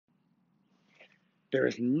There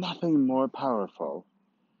is nothing more powerful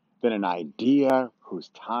than an idea whose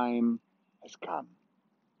time has come.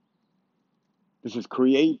 This is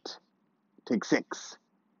Create, Take Six.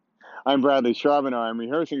 I'm Bradley Charbonneau. I'm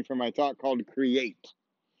rehearsing for my talk called Create.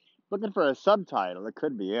 Looking for a subtitle, it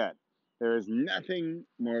could be it. There is nothing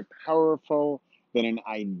more powerful than an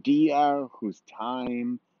idea whose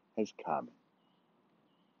time has come.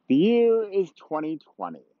 The year is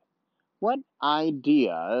 2020. What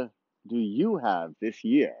idea do you have this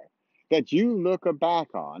year that you look back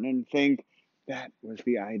on and think, that was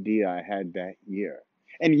the idea I had that year?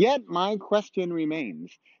 And yet, my question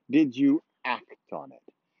remains, did you act on it?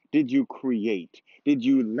 Did you create? Did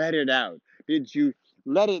you let it out? Did you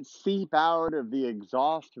let it seep out of the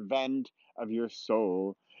exhaust vent of your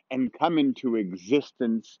soul and come into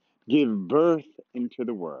existence, give birth into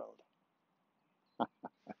the world?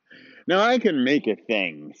 Now, I can make a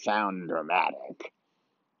thing sound dramatic,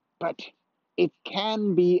 but it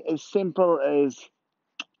can be as simple as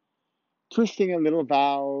twisting a little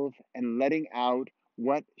valve and letting out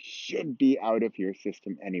what should be out of your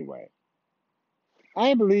system anyway.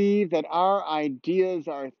 I believe that our ideas,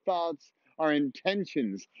 our thoughts, our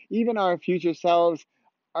intentions, even our future selves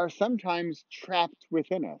are sometimes trapped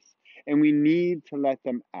within us, and we need to let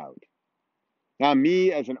them out. Now,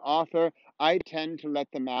 me as an author, I tend to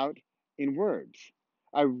let them out in words.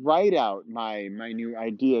 I write out my new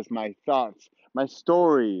ideas, my thoughts, my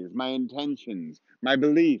stories, my intentions, my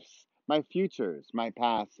beliefs, my futures, my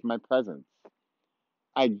past, my present.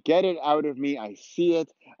 I get it out of me, I see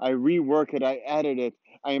it, I rework it, I edit it,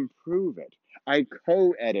 I improve it, I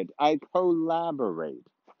co edit, I collaborate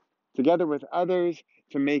together with others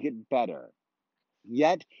to make it better.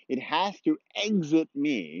 Yet it has to exit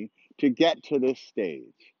me to get to this stage.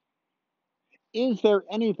 Is there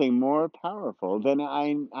anything more powerful than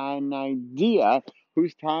an idea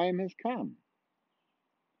whose time has come?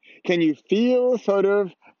 Can you feel sort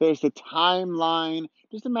of there's the timeline?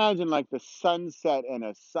 Just imagine like the sunset and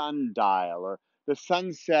a sundial, or the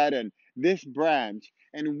sunset and this branch.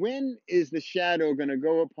 And when is the shadow going to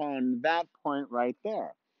go upon that point right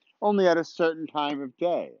there? Only at a certain time of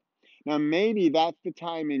day. Now, maybe that's the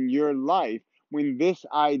time in your life when this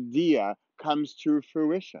idea comes to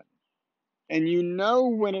fruition. And you know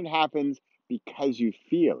when it happens because you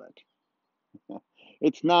feel it.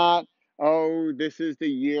 It's not, oh, this is the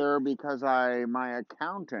year because my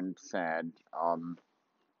accountant said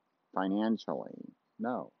financially.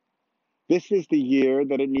 No. This is the year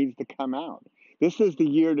that it needs to come out. This is the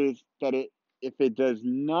year that if it does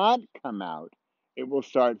not come out, it will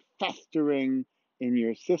start festering in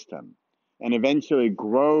your system and eventually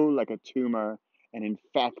grow like a tumor and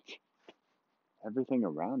infect everything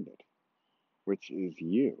around it, which is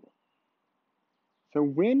you. So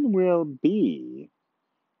when will be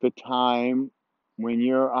the time when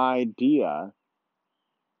your idea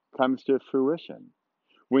comes to fruition,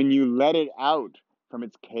 when you let it out from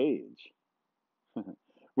its cage,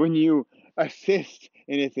 when you assist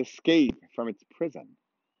in its escape from its prison?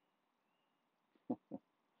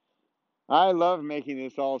 I love making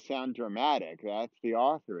this all sound dramatic. That's the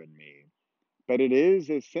author in me. But it is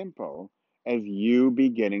as simple as you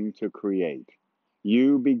beginning to create,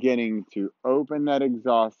 you beginning to open that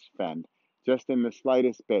exhaust vent just in the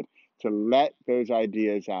slightest bit to let those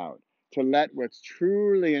ideas out, to let what's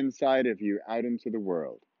truly inside of you out into the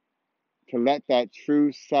world, to let that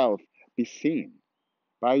true self be seen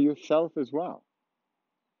by yourself as well.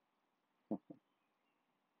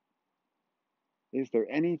 Is there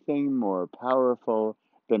anything more powerful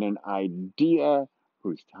than an idea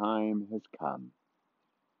whose time has come?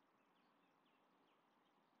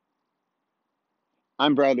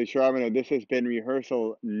 I'm Bradley Charbonneau. This has been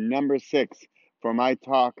rehearsal number 6 for my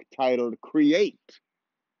talk titled Create,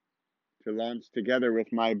 to launch together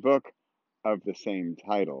with my book of the same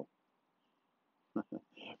title.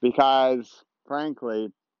 Because,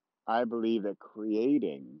 frankly, I believe that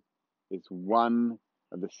creating is one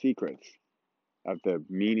of the secrets of the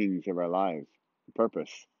meanings of our lives, the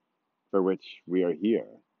purpose for which we are here.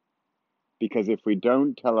 Because if we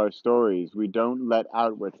don't tell our stories, we don't let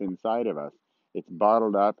out what's inside of us, it's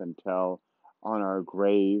bottled up until on our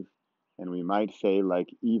grave, and we might say, like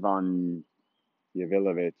Ivan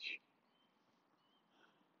Yavilovich,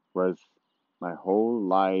 was my whole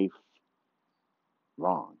life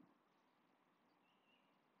wrong?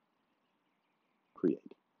 Create.